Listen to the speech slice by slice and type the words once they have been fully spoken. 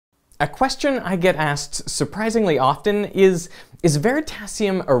A question I get asked surprisingly often is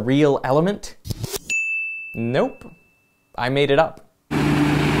Veritasium a real element? Nope. I made it up.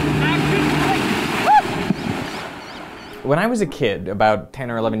 When I was a kid, about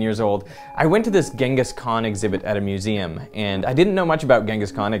 10 or 11 years old, I went to this Genghis Khan exhibit at a museum, and I didn't know much about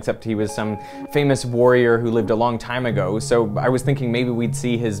Genghis Khan except he was some famous warrior who lived a long time ago, so I was thinking maybe we'd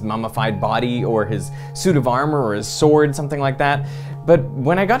see his mummified body or his suit of armor or his sword, something like that. But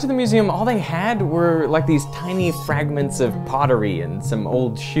when I got to the museum, all they had were like these tiny fragments of pottery and some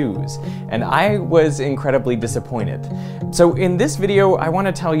old shoes, and I was incredibly disappointed. So in this video, I want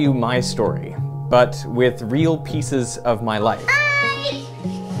to tell you my story, but with real pieces of my life. Hi!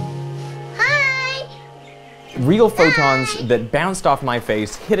 Hi! Real photons that bounced off my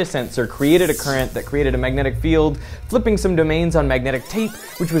face, hit a sensor, created a current that created a magnetic field, flipping some domains on magnetic tape,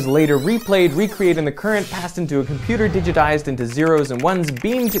 which was later replayed, recreating the current, passed into a computer, digitized into zeros and ones,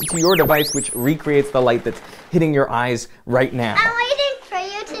 beamed to your device, which recreates the light that's hitting your eyes right now. I'm waiting for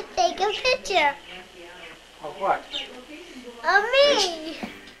you to take a picture. Of what? Of me.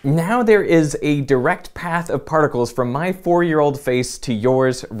 Now there is a direct path of particles from my 4-year-old face to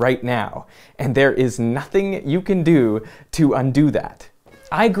yours right now, and there is nothing you can do to undo that.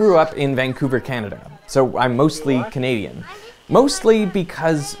 I grew up in Vancouver, Canada, so I'm mostly Canadian. Mostly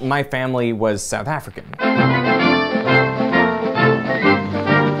because my family was South African.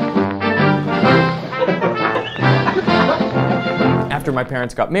 After my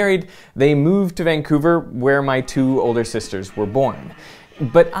parents got married, they moved to Vancouver, where my 2 older sisters were born.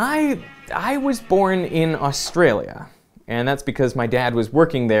 But I was born in Australia, and that's because my dad was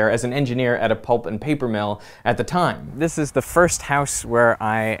working there as an engineer at a pulp and paper mill at the time. This is the first house where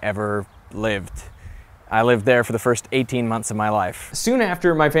I ever lived. I lived there for the first 18 months of my life. Soon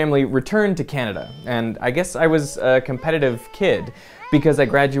after, my family returned to Canada, and I guess I was a competitive kid because I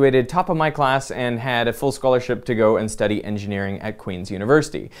graduated top of my class and had a full scholarship to go and study engineering at Queen's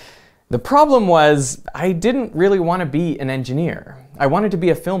University. The problem was, I didn't really want to be an engineer. I wanted to be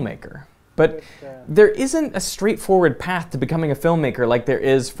a filmmaker. But there isn't a straightforward path to becoming a filmmaker like there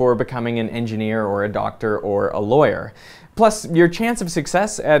is for becoming an engineer or a doctor or a lawyer. Plus, your chance of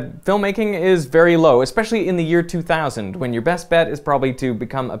success at filmmaking is very low, especially in the year 2000, when your best bet is probably to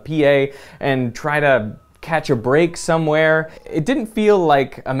become a PA and try to catch a break somewhere. It didn't feel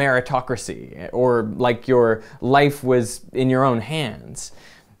like a meritocracy or like your life was in your own hands.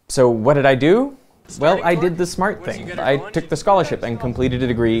 So what did I do? Well, I did the smart thing. I took the scholarship and completed a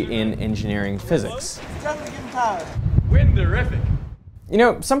degree in engineering physics. Winderific. You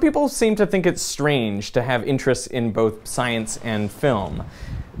know, some people seem to think it's strange to have interests in both science and film.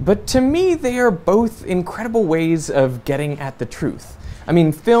 But to me, they are both incredible ways of getting at the truth. I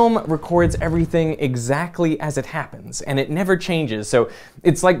mean, film records everything exactly as it happens, and it never changes, so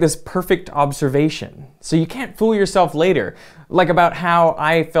it's like this perfect observation. So you can't fool yourself later, like about how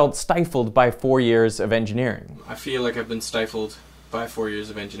I felt stifled by 4 years of engineering. I feel like I've been stifled by 4 years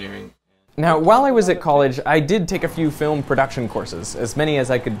of engineering. Now, while I was at college, I did take a few film production courses, as many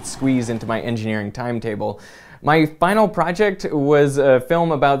as I could squeeze into my engineering timetable. My final project was a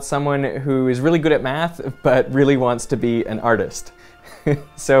film about someone who is really good at math, but really wants to be an artist.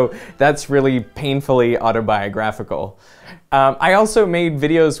 So that's really painfully autobiographical. I also made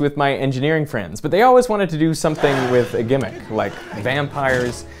videos with my engineering friends, but they always wanted to do something with a gimmick, like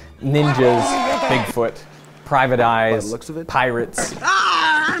vampires, ninjas, Bigfoot, private eyes, pirates.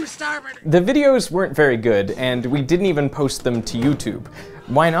 I'm starving. The videos weren't very good, and we didn't even post them to YouTube.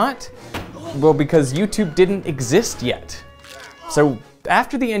 Why not? Well, because YouTube didn't exist yet. So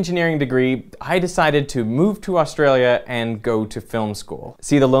after the engineering degree, I decided to move to Australia and go to film school.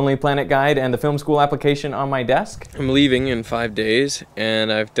 See the Lonely Planet guide and the film school application on my desk? I'm leaving in 5 days,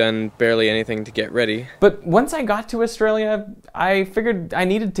 and I've done barely anything to get ready. But once I got to Australia, I figured I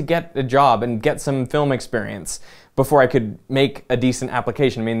needed to get a job and get some film experience before I could make a decent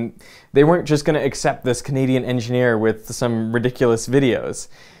application. I mean, they weren't just going to accept this Canadian engineer with some ridiculous videos.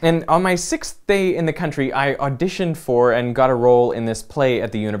 And on my 6th day in the country, I auditioned for and got a role in this play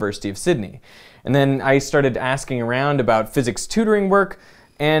at the University of Sydney. And then I started asking around about physics tutoring work,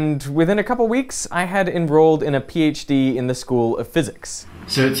 and within a couple weeks, I had enrolled in a PhD in the School of Physics.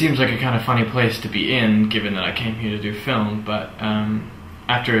 So it seems like a kind of funny place to be in, given that I came here to do film, but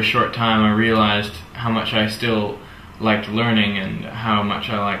after a short time I realized how much I still liked learning and how much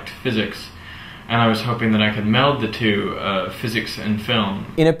I liked physics, and I was hoping that I could meld the two, physics and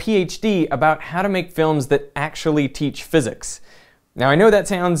film. In a PhD about how to make films that actually teach physics. Now I know that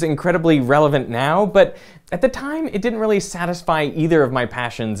sounds incredibly relevant now, but at the time it didn't really satisfy either of my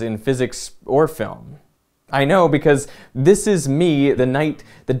passions in physics or film. I know because this is me the night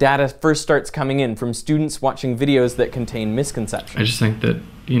the data first starts coming in from students watching videos that contain misconceptions. I just think that,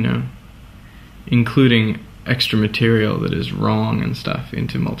 you know, including extra material that is wrong and stuff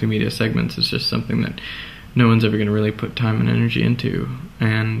into multimedia segments is just something that no one's ever going to really put time and energy into,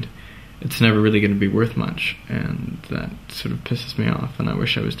 and it's never really going to be worth much, and that sort of pisses me off, and I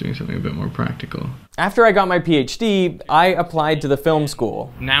wish I was doing something a bit more practical. After I got my PhD, I applied to the film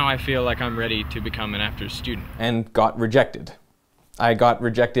school. Now I feel like I'm ready to become an actor's student. And got rejected. I got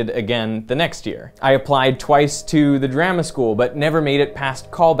rejected again the next year. I applied twice to the drama school, but never made it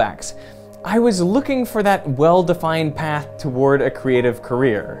past callbacks. I was looking for that well-defined path toward a creative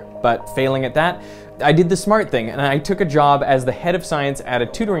career, but failing at that, I did the smart thing and I took a job as the head of science at a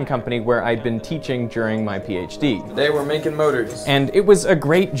tutoring company where I'd been teaching during my PhD. They were making motors. And it was a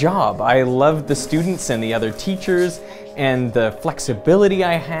great job. I loved the students and the other teachers and the flexibility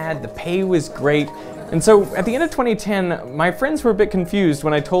I had, the pay was great. And so at the end of 2010, my friends were a bit confused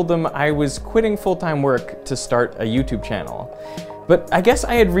when I told them I was quitting full-time work to start a YouTube channel. But I guess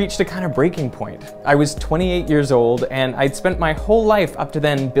I had reached a kind of breaking point. I was 28 years old and I'd spent my whole life up to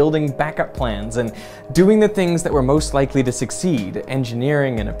then building backup plans and doing the things that were most likely to succeed,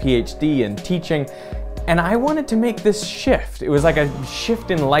 engineering and a PhD and teaching. And I wanted to make this shift. It was like a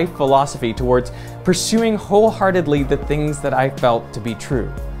shift in life philosophy towards pursuing wholeheartedly the things that I felt to be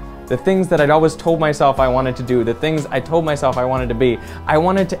true. The things that I'd always told myself I wanted to do, the things I told myself I wanted to be. I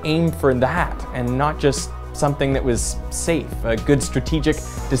wanted to aim for that and not just something that was safe, a good strategic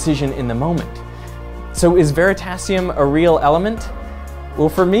decision in the moment. So is Veritasium a real element? Well,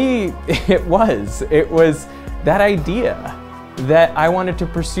 for me, it was. It was that idea that I wanted to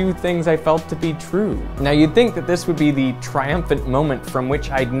pursue things I felt to be true. Now you'd think that this would be the triumphant moment from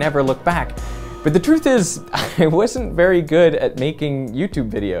which I'd never look back. But the truth is, I wasn't very good at making YouTube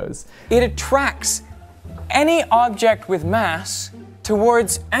videos. It attracts any object with mass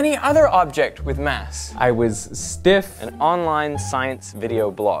towards any other object with mass. I was stiff. An online science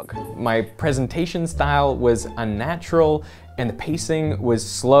video blog. My presentation style was unnatural and the pacing was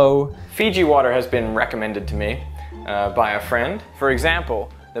slow. Fiji water has been recommended to me by a friend. For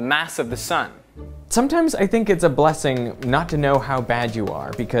example, the mass of the sun. Sometimes I think it's a blessing not to know how bad you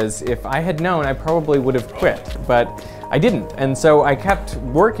are, because if I had known, I probably would have quit, but I didn't. And so I kept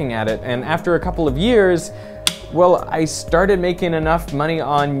working at it, and after a couple of years, well, I started making enough money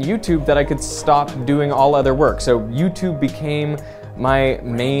on YouTube that I could stop doing all other work. So YouTube became my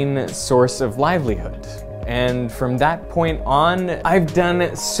main source of livelihood. And from that point on, I've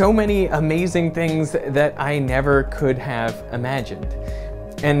done so many amazing things that I never could have imagined.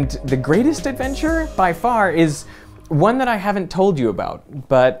 And the greatest adventure, by far, is one that I haven't told you about,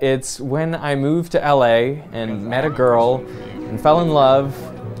 but it's when I moved to LA and met a girl and fell in love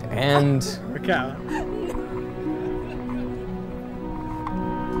and...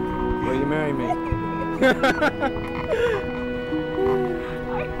 Will you marry me?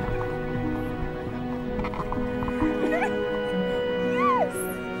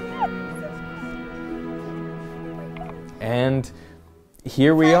 And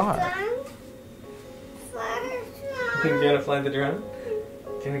here we are. Do you want to fly the drone?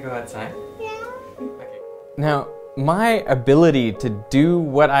 Do you want to go outside? Yeah. Okay. Now, my ability to do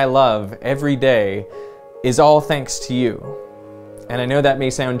what I love every day is all thanks to you. And I know that may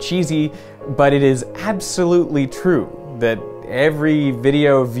sound cheesy, but it is absolutely true that every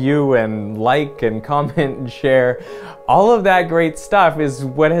video view and like and comment and share, all of that great stuff is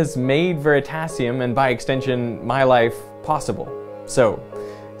what has made Veritasium, and by extension, my life, possible. So,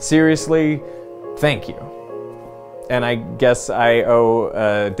 seriously, thank you. And I guess I owe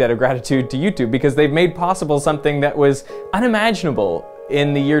a debt of gratitude to YouTube because they've made possible something that was unimaginable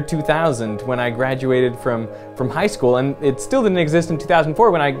in the year 2000 when I graduated from high school, and it still didn't exist in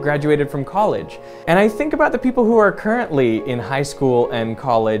 2004 when I graduated from college. And I think about the people who are currently in high school and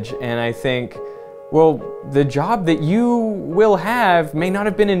college, and I think, well, the job that you will have may not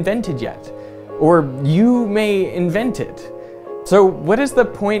have been invented yet, or you may invent it. So what is the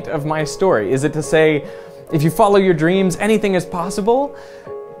point of my story? Is it to say, if you follow your dreams, anything is possible?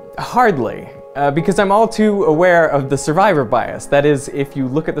 Hardly. Because I'm all too aware of the survivor bias. That is, if you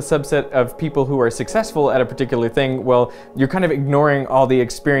look at the subset of people who are successful at a particular thing, well, you're kind of ignoring all the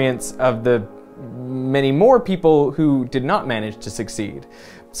experience of the many more people who did not manage to succeed.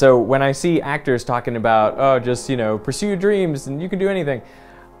 So when I see actors talking about, oh, just, you know, pursue your dreams and you can do anything,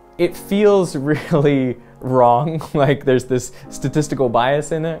 it feels really wrong, like there's this statistical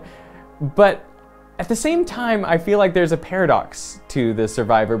bias in it. But at the same time, I feel like there's a paradox to the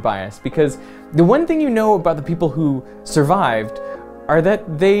survivor bias, because the one thing you know about the people who survived are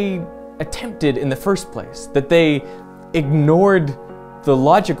that they attempted in the first place, that they ignored the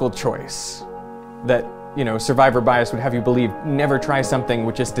logical choice that, you know, survivor bias would have you believe, never try something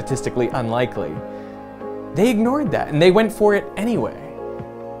which is statistically unlikely. They ignored that and they went for it anyway.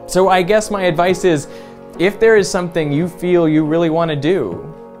 So I guess my advice is, if there is something you feel you really want to do,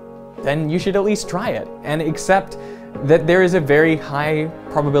 then you should at least try it and accept that there is a very high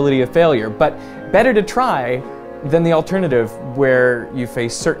probability of failure, but better to try than the alternative where you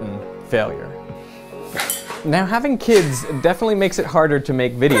face certain failure. Now, having kids definitely makes it harder to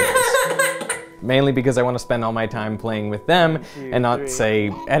make videos, mainly because I want to spend all my time playing with them and not,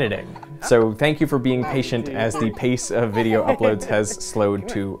 say, editing. So thank you for being patient as the pace of video uploads has slowed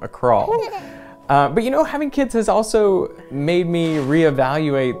to a crawl. But you know, having kids has also made me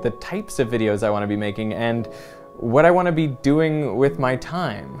reevaluate the types of videos I want to be making and what I want to be doing with my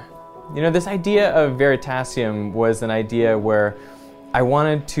time. You know, this idea of Veritasium was an idea where I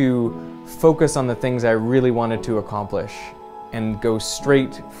wanted to focus on the things I really wanted to accomplish and go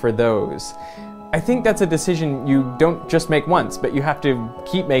straight for those. I think that's a decision you don't just make once, but you have to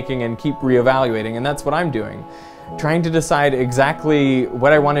keep making and keep reevaluating, and that's what I'm doing. Trying to decide exactly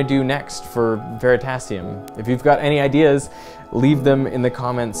what I want to do next for Veritasium. If you've got any ideas, leave them in the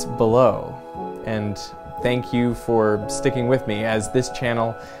comments below. And thank you for sticking with me as this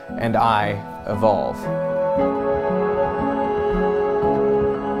channel and I evolve.